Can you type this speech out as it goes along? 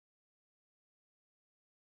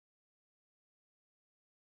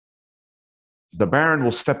the Baron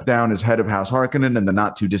will step down as head of House Harkonnen in the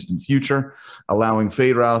not-too-distant future, allowing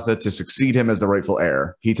Feyd-Rautha to succeed him as the rightful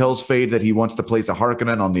heir. He tells Feyd that he wants to place a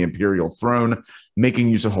Harkonnen on the Imperial throne, making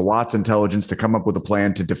use of Hawat's intelligence to come up with a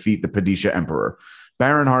plan to defeat the Padisha Emperor.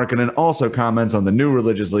 Baron Harkonnen also comments on the new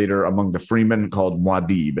religious leader among the freemen called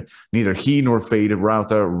Muad'Dib. Neither he nor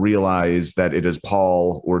Feyd-Rautha realize that it is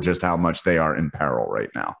Paul or just how much they are in peril right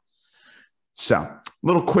now. So,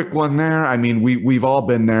 little quick one there. I mean, we've all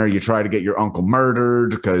been there. You try to get your uncle murdered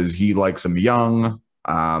because he likes him young.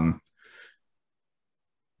 Yeah,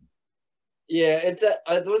 it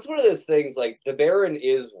was one of those things. Like, the Baron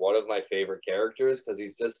is one of my favorite characters because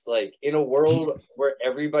he's just like in a world where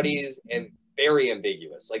everybody's very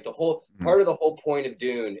ambiguous. Like, the whole part of the whole point of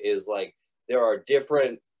Dune is like there are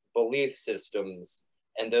different belief systems.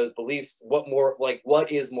 And those beliefs,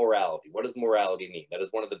 what is morality? What does morality mean? That is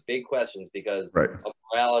one of the big questions because of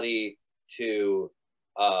morality to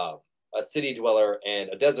a city dweller and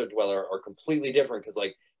a desert dweller are completely different. Because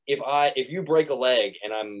like if you break a leg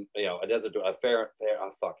and I'm a desert dweller,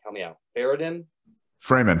 help me out,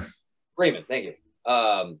 Freeman, thank you.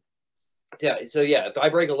 If I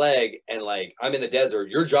break a leg and like I'm in the desert,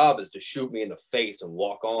 your job is to shoot me in the face and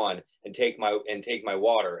walk on and take my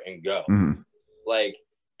water and go. Like,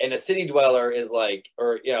 and a city dweller is like,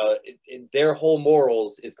 or their whole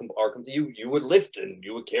morals are you would lift and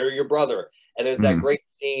you would carry your brother. And there's that great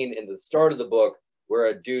scene in the start of the book where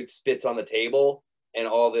a dude spits on the table and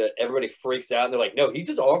everybody freaks out and they're like, no, he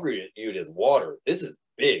just offered you his water. This is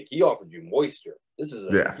big. He offered you moisture. This is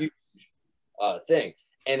a huge thing.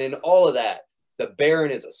 And in all of that, the Baron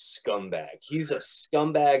is a scumbag. He's a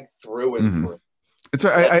scumbag through and through. So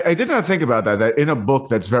I did not think about that in a book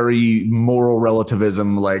that's very moral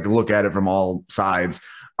relativism, like look at it from all sides.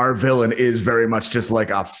 Our villain is very much just like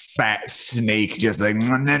a fat snake, just like,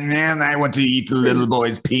 man, I want to eat the little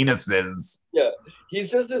boys' penises. Yeah, he's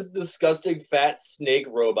just this disgusting fat snake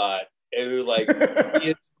robot who like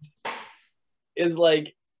is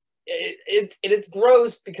like it's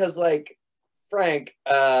gross because like Frank,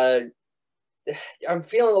 I'm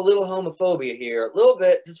feeling a little homophobia here, a little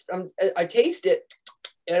bit. I taste it.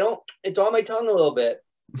 It's on my tongue a little bit,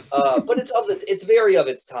 but it's very of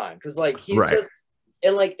its time because like he's just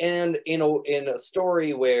and in a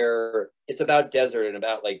story where it's about desert and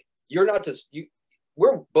about like you're not just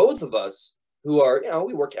we're both of us who are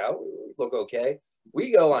we work out, we look okay,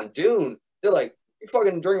 we go on Dune. They're like, you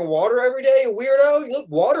fucking drinking water every day, you weirdo. You look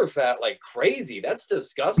water fat like crazy. That's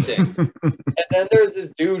disgusting. And then there's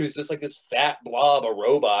this dude who's just like this fat blob, a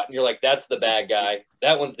robot, and you're like, that's the bad guy.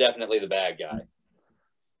 That one's definitely the bad guy.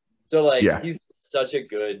 So like, he's such a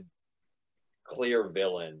good, clear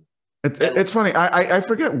villain. It's funny. I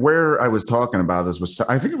forget where I was talking about this.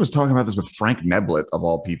 I think I was talking about this with Frank Neblett of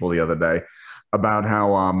all people the other day about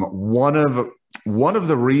how one of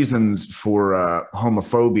the reasons for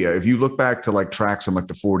homophobia, if you look back to like tracks from like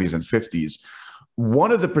the 40s and 50s,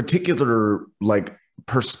 one of the particular like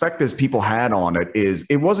perspectives people had on it is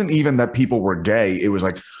it wasn't even that people were gay. It was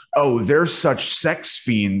like, oh, they're such sex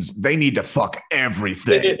fiends. They need to fuck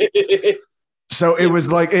everything. So it was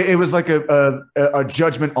like a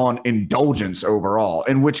judgment on indulgence overall,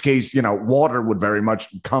 in which case, water would very much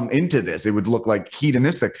come into this. It would look like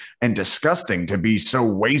hedonistic and disgusting to be so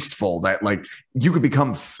wasteful that like you could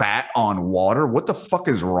become fat on water. What the fuck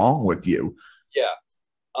is wrong with you? Yeah.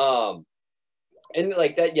 And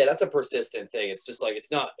like that, that's a persistent thing. It's just like,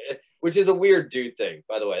 it's not, which is a weird dude thing,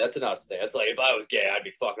 by the way. That's an us thing. That's like, if I was gay, I'd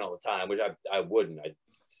be fucking all the time, which I wouldn't. I'd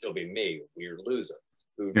still be me, weird loser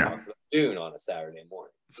who talks about Dune on a Saturday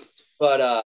morning. But